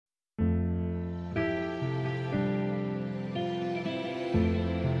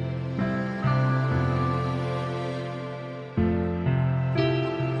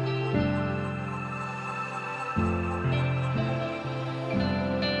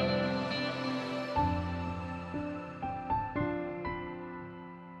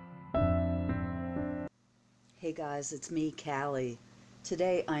Hey guys, it's me, Cali.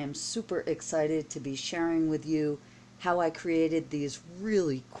 Today I am super excited to be sharing with you how I created these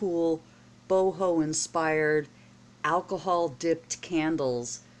really cool boho inspired alcohol dipped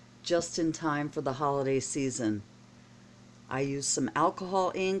candles just in time for the holiday season. I used some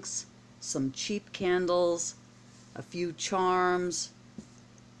alcohol inks, some cheap candles, a few charms,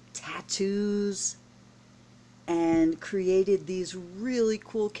 tattoos, and created these really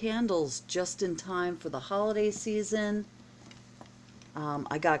cool candles just in time for the holiday season.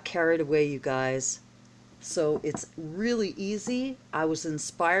 I got carried away, you guys. So it's really easy. I was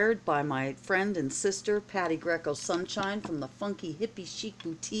inspired by my friend and sister, Patty Greco Sunshine from the Funky Hippie Chic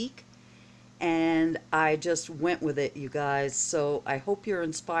Boutique. And I just went with it, you guys. So I hope you're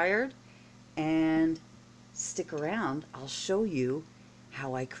inspired and stick around. I'll show you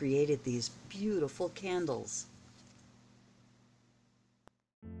how I created these beautiful candles.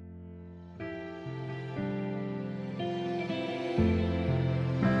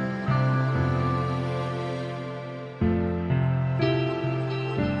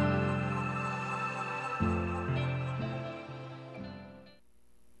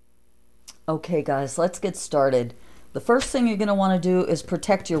 Okay guys, let's get started. The first thing you're going to want to do is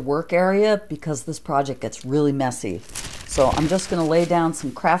protect your work area because this project gets really messy. So I'm just going to lay down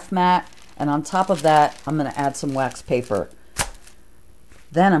some craft mat, and on top of that I'm going to add some wax paper.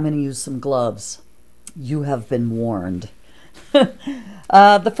 Then I'm going to use some gloves. You have been warned.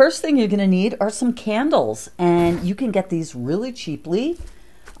 The first thing you're going to need are some candles, and you can get these really cheaply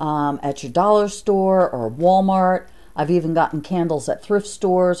at your dollar store or Walmart. I've even gotten candles at thrift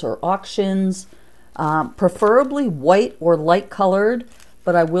stores or auctions, preferably white or light colored,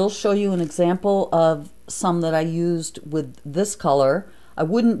 but I will show you an example of some that I used with this color. I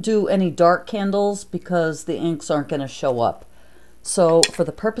wouldn't do any dark candles because the inks aren't going to show up. So for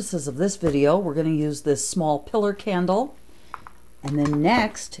the purposes of this video, we're going to use this small pillar candle. And then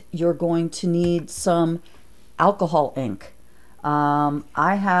next, you're going to need some alcohol ink. I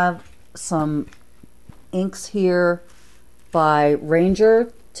have some inks here by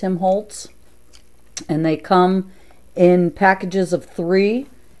Ranger, Tim Holtz, and they come in packages of 3,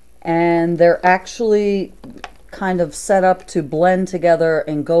 and they're actually kind of set up to blend together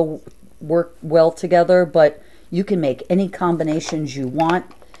and work well together, but you can make any combinations you want.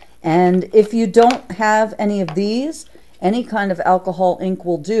 And if you don't have any of these, any kind of alcohol ink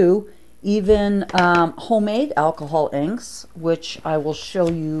will do, even homemade alcohol inks, which I will show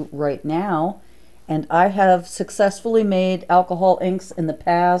you right now. And I have successfully made alcohol inks in the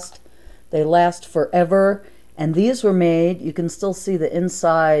past. They last forever. And these were made, you can still see the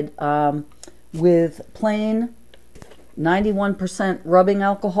inside, with plain 91% rubbing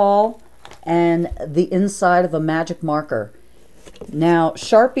alcohol and the inside of a magic marker. Now,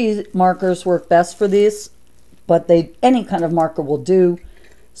 Sharpie markers work best for these, but any kind of marker will do.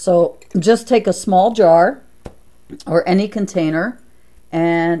 So just take a small jar or any container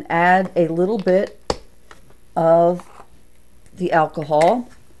and add a little bit of the alcohol.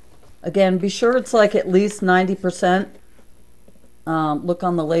 Again, be sure it's like at least 90%. Look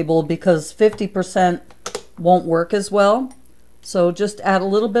on the label because 50% won't work as well. So just add a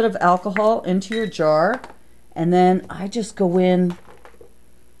little bit of alcohol into your jar, and then I just go in.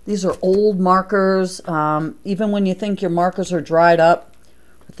 These are old markers. Even when you think your markers are dried up,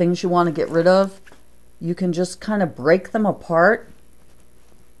 or things you want to get rid of, you can just kind of break them apart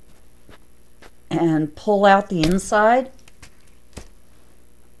and pull out the inside.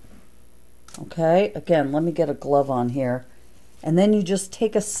 Okay, again, let me get a glove on here. And then you just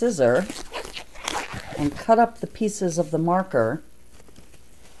take a scissor and cut up the pieces of the marker.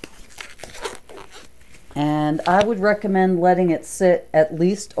 And I would recommend letting it sit at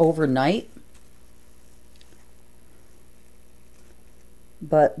least overnight.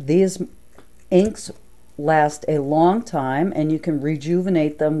 But these inks last a long time, and you can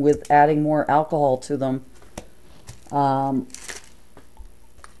rejuvenate them with adding more alcohol to them.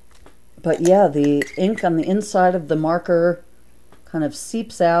 But yeah, the ink on the inside of the marker kind of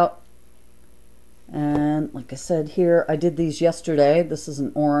seeps out. And like I said here, I did these yesterday. This is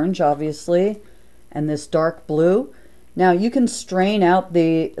an orange, obviously, and this dark blue. Now you can strain out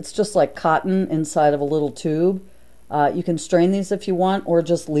it's just like cotton inside of a little tube. You can strain these if you want, or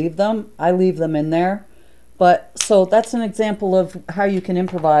just leave them. I leave them in there. But so that's an example of how you can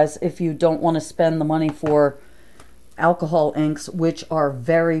improvise if you don't want to spend the money for alcohol inks, which are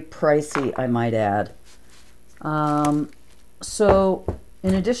very pricey, I might add. So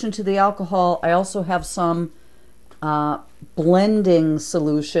in addition to the alcohol, I also have some blending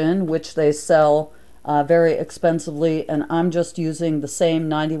solution, which they sell very expensively, and I'm just using the same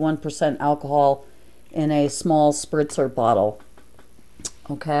 91% alcohol in a small spritzer bottle.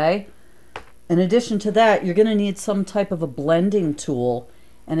 Okay. In addition to that, you're going to need some type of a blending tool.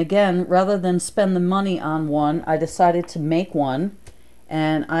 And again, rather than spend the money on one, I decided to make one.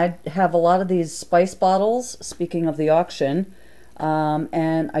 And I have a lot of these spice bottles, speaking of the auction,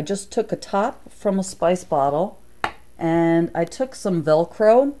 and I just took a top from a spice bottle, and I took some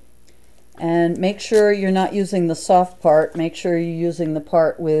Velcro, and make sure you're not using the soft part, make sure you're using the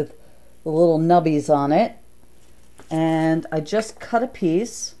part with the little nubbies on it, and I just cut a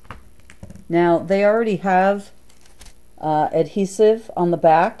piece. Now they already have adhesive on the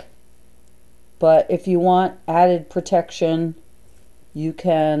back, but if you want added protection, you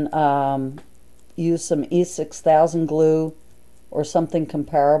can use some E6000 glue or something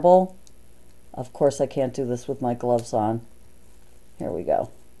comparable. Of course, I can't do this with my gloves on. Here we go.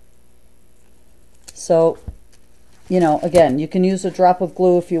 So, you know, again, you can use a drop of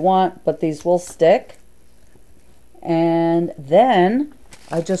glue if you want, but these will stick. And then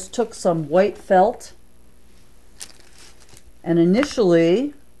I just took some white felt, and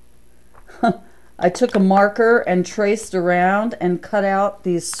initially I took a marker and traced around and cut out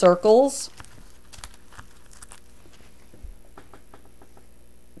these circles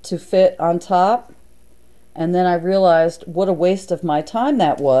to fit on top. And then I realized what a waste of my time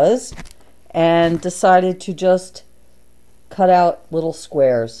that was, and decided to just cut out little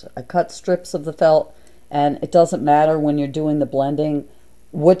squares. I cut strips of the felt, and it doesn't matter when you're doing the blending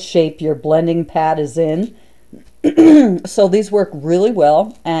what shape your blending pad is in. So these work really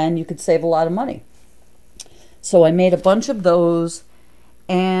well, and you could save a lot of money. So I made a bunch of those,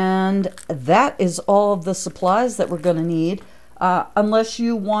 and that is all of the supplies that we're going to need, unless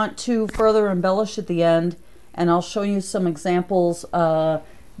you want to further embellish at the end, and I'll show you some examples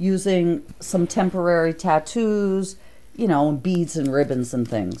using some temporary tattoos, you know, beads and ribbons and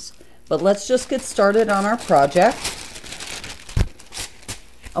things. But let's just get started on our project.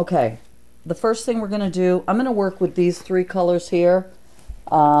 Okay, the first thing we're going to do, I'm going to work with these three colors here,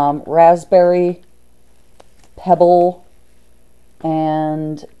 raspberry, pebble,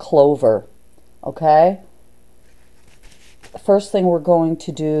 and clover. Okay, the first thing we're going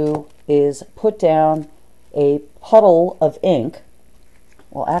to do is put down a puddle of ink.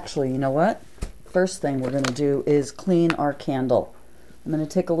 Well, actually, you know what? First thing we're going to do is clean our candle. I'm going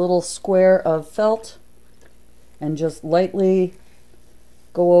to take a little square of felt and just lightly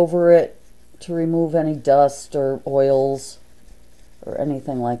go over it to remove any dust or oils or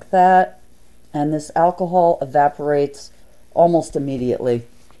anything like that. And this alcohol evaporates almost immediately.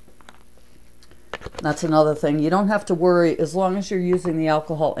 That's another thing. You don't have to worry as long as you're using the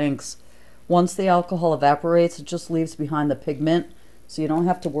alcohol inks. Once the alcohol evaporates, it just leaves behind the pigment, so you don't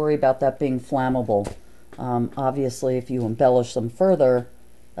have to worry about that being flammable. Obviously, if you embellish them further,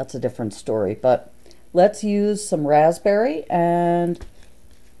 that's a different story. But let's use some raspberry, and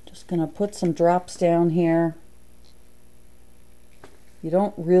just going to put some drops down here. You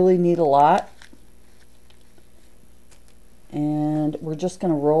don't really need a lot. And we're just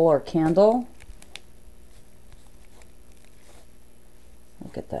going to roll our candle.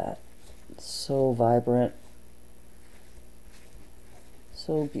 Look at that. It's so vibrant.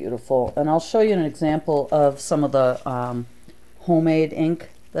 So beautiful. And I'll show you an example of some of the homemade ink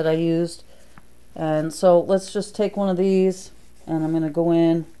that I used. And so let's just take one of these, and I'm going to go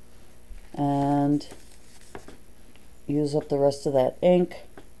in and use up the rest of that ink.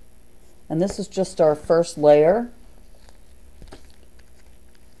 And this is just our first layer.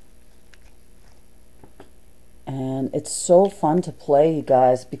 And it's so fun to play, you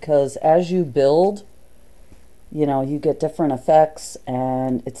guys, because as you build, you know, you get different effects,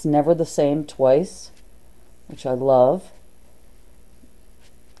 and it's never the same twice, which I love.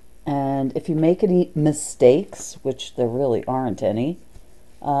 And if you make any mistakes, which there really aren't any,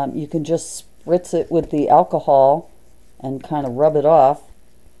 you can just spritz it with the alcohol and kind of rub it off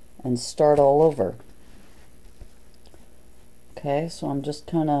and start all over. Okay, so I'm just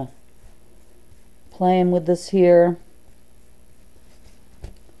kind of playing with this here.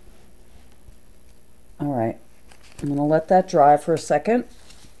 All right, I'm going to let that dry for a second,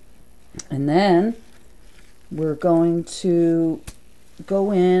 and then we're going to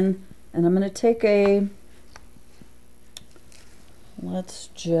go in, and I'm going to take a, let's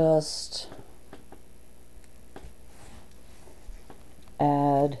just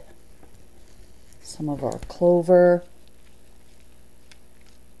add some of our clover.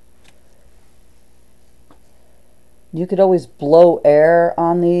 You could always blow air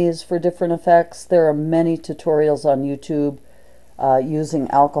on these for different effects. There are many tutorials on YouTube using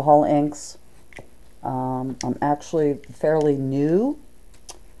alcohol inks. I'm actually fairly new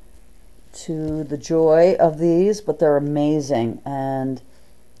to the joy of these, but they're amazing, and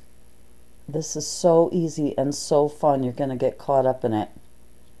this is so easy and so fun. You're going to get caught up in it.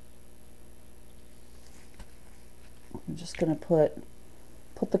 I'm just going to put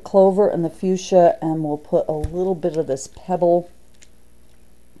the clover and the fuchsia, and we'll put a little bit of this pebble.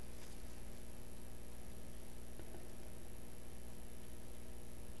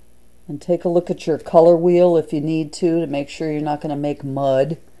 And take a look at your color wheel if you need to make sure you're not going to make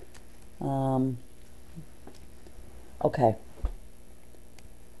mud. Okay.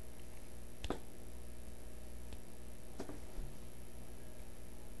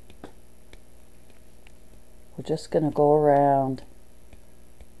 We're just going to go around,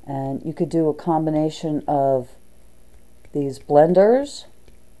 and you could do a combination of these blenders,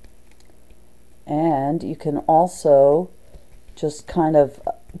 and you can also just kind of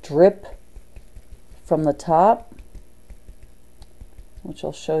drip from the top, which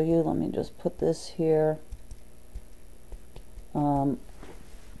I'll show you. Let me just put this here.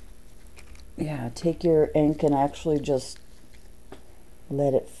 Yeah, take your ink and actually just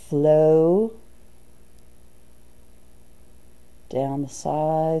let it flow down the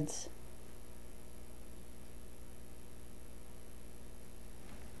sides.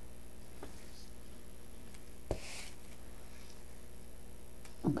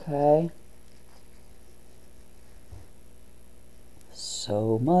 Okay.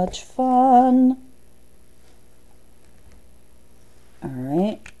 So much fun. All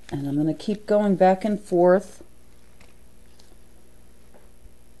right, and I'm going to keep going back and forth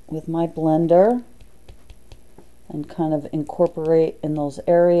with my blender and kind of incorporate in those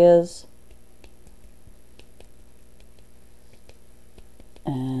areas.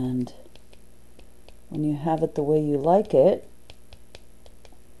 And when you have it the way you like it,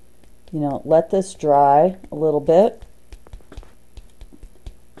 you know, let this dry a little bit.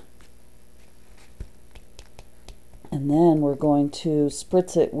 And then we're going to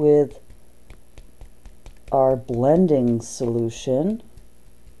spritz it with our blending solution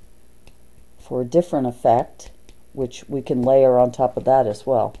for a different effect, which we can layer on top of that as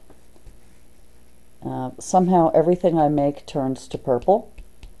well. Somehow everything I make turns to purple.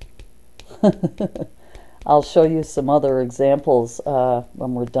 I'll show you some other examples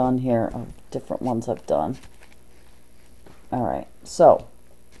when we're done here of different ones I've done. All right, so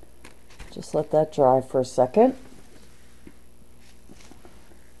just let that dry for a second.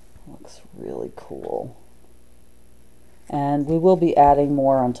 Looks really cool. And we will be adding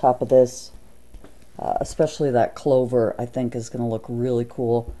more on top of this, especially that clover. I think is going to look really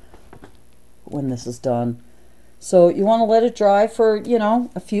cool when this is done. So you want to let it dry for, you know,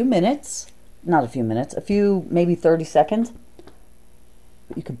 a few minutes. Not a few minutes, a few, maybe 30 seconds.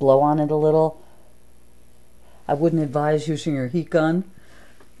 You could blow on it a little. I wouldn't advise using your heat gun.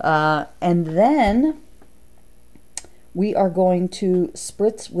 And then we are going to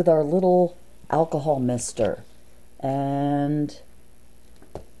spritz with our little alcohol mister. And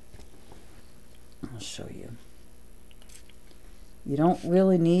I'll show you. You don't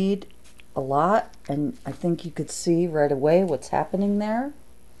really need a lot, and I think you could see right away what's happening there.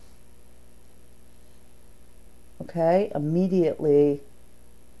 Okay, immediately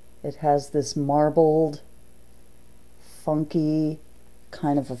it has this marbled, funky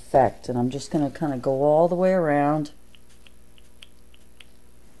kind of effect, and I'm just going to kind of go all the way around.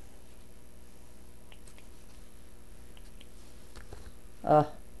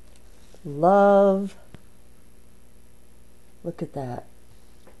 Love. Look at that.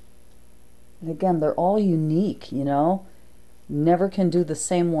 And again, they're all unique, you know. Never can do the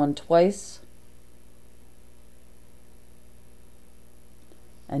same one twice.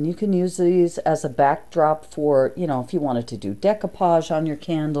 And you can use these as a backdrop for, you know, if you wanted to do decoupage on your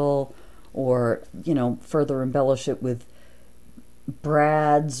candle, or, you know, further embellish it with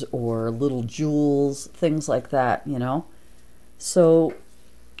brads or little jewels, things like that, you know. So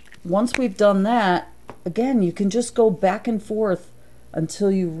once we've done that, again, you can just go back and forth until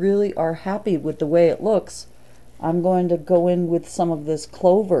you really are happy with the way it looks. I'm going to go in with some of this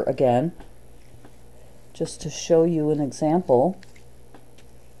clover again, just to show you an example.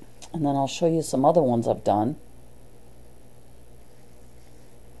 And then I'll show you some other ones I've done.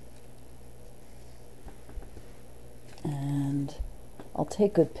 And I'll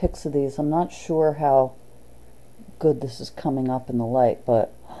take good pics of these. I'm not sure how good this is coming up in the light,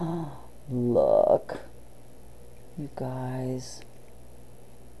 but look, you guys.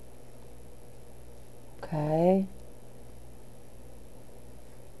 Okay.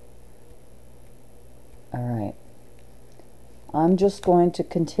 All right. I'm just going to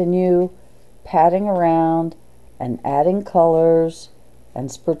continue patting around and adding colors and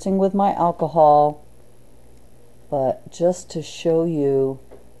spritzing with my alcohol, but just to show you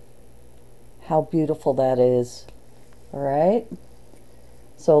how beautiful that is. All right,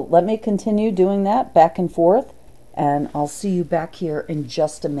 so let me continue doing that back and forth, and I'll see you back here in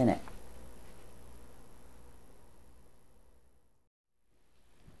just a minute.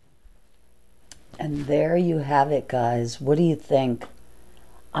 And there you have it, guys. What do you think?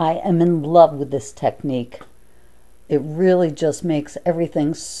 I am in love with this technique. It really just makes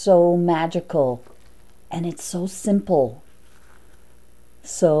everything so magical, and it's so simple.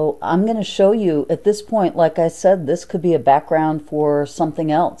 So I'm going to show you at this point, like I said, this could be a background for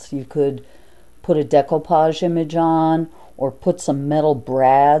something else. You could put a decoupage image on, or put some metal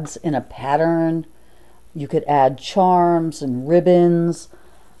brads in a pattern. You could add charms and ribbons.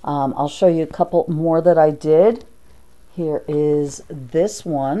 I'll show you a couple more that I did. Here is this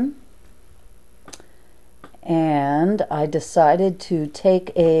one. And I decided to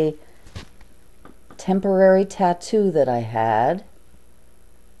take a temporary tattoo that I had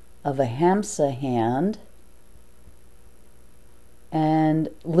of a hamsa hand, and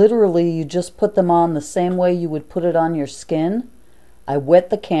literally you just put them on the same way you would put it on your skin. I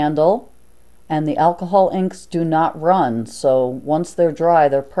wet the candle, and the alcohol inks do not run, so once they're dry,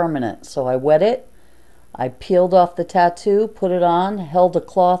 they're permanent. So I wet it, I peeled off the tattoo, put it on, held a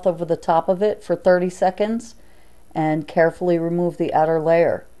cloth over the top of it for 30 seconds, and carefully removed the outer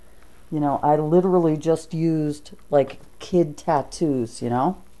layer. You know, I literally just used like kid tattoos, you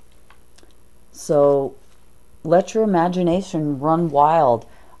know? So let your imagination run wild.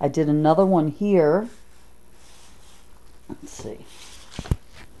 I did another one here. Let's see.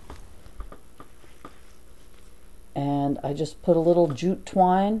 And I just put a little jute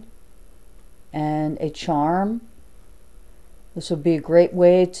twine and a charm. This would be a great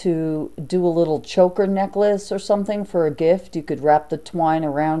way to do a little choker necklace or something for a gift. You could wrap the twine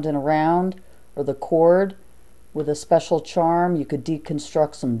around and around, or the cord with a special charm. You could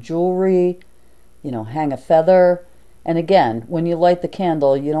deconstruct some jewelry, you know, hang a feather. And again, when you light the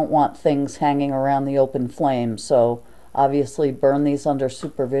candle, you don't want things hanging around the open flame. So obviously burn these under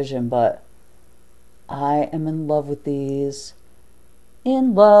supervision, but I am in love with these.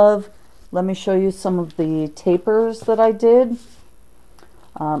 In love. Let me show you some of the tapers that I did.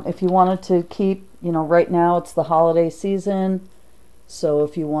 If you wanted to keep, you know, right now it's the holiday season, so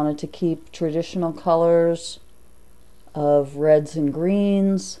if you wanted to keep traditional colors of reds and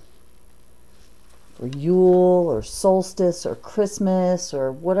greens for Yule or solstice or Christmas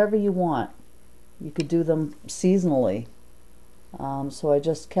or whatever you want, you could do them seasonally. So I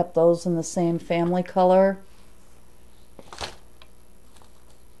just kept those in the same family color.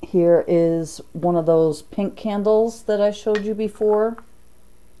 Here is one of those pink candles that I showed you before.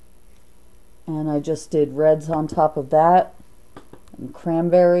 And I just did reds on top of that and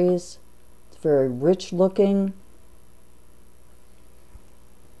cranberries. It's very rich looking.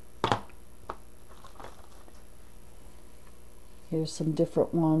 Here's some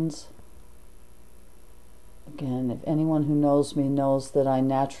different ones. Again, if anyone who knows me knows that I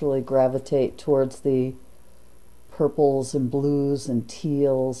naturally gravitate towards the purples and blues and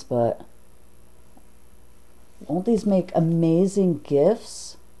teals, but won't these make amazing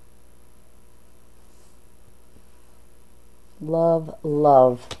gifts? Love,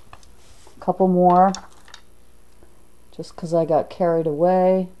 love. A couple more, just because I got carried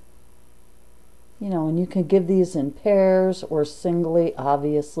away. You know, and you can give these in pairs or singly,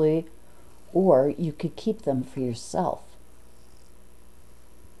 obviously, or you could keep them for yourself.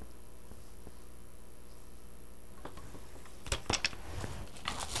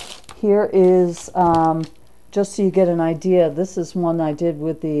 Here is, just so you get an idea, this is one I did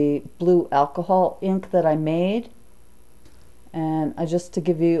with the blue alcohol ink that I made. And just to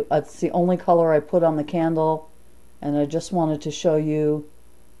give you, it's the only color I put on the candle, and I just wanted to show you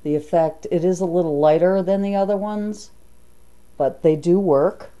the effect. It is a little lighter than the other ones, but they do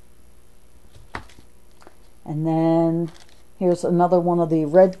work. And then here's another one of the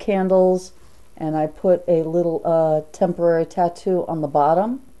red candles, and I put a little temporary tattoo on the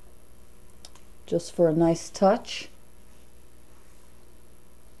bottom, just for a nice touch.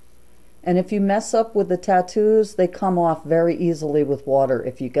 And if you mess up with the tattoos, they come off very easily with water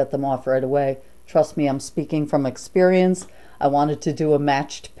if you get them off right away. Trust me, I'm speaking from experience. I wanted to do a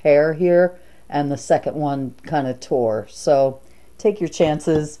matched pair here, and the second one kind of tore. So take your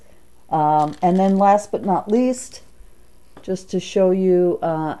chances. And then last but not least, just to show you,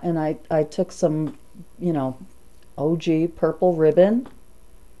 and I took some, you know, OG purple ribbon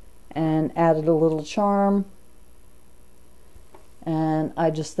and added a little charm, and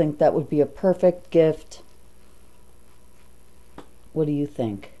I just think that would be a perfect gift What do you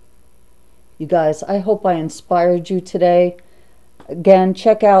think? You guys, I hope I inspired you today. Again,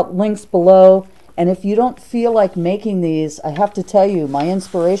 check out links below. And if you don't feel like making these, I have to tell you, my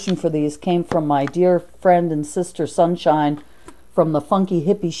inspiration for these came from my dear friend and sister Sunshine from the Funky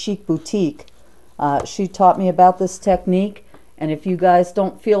Hippie Chic Boutique. She taught me about this technique. And if you guys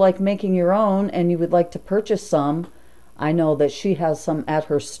don't feel like making your own and you would like to purchase some, I know that she has some at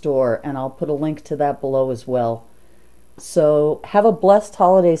her store, and I'll put a link to that below as well. So have a blessed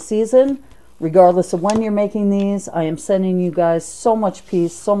holiday season. Regardless of when you're making these, I am sending you guys so much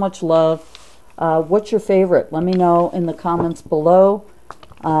peace, so much love. What's your favorite? Let me know in the comments below.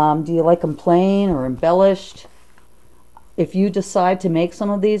 Do you like them plain or embellished? If you decide to make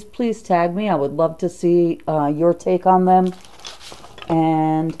some of these, please tag me. I would love to see your take on them.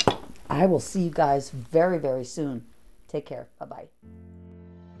 And I will see you guys very, very soon. Take care. Bye-bye.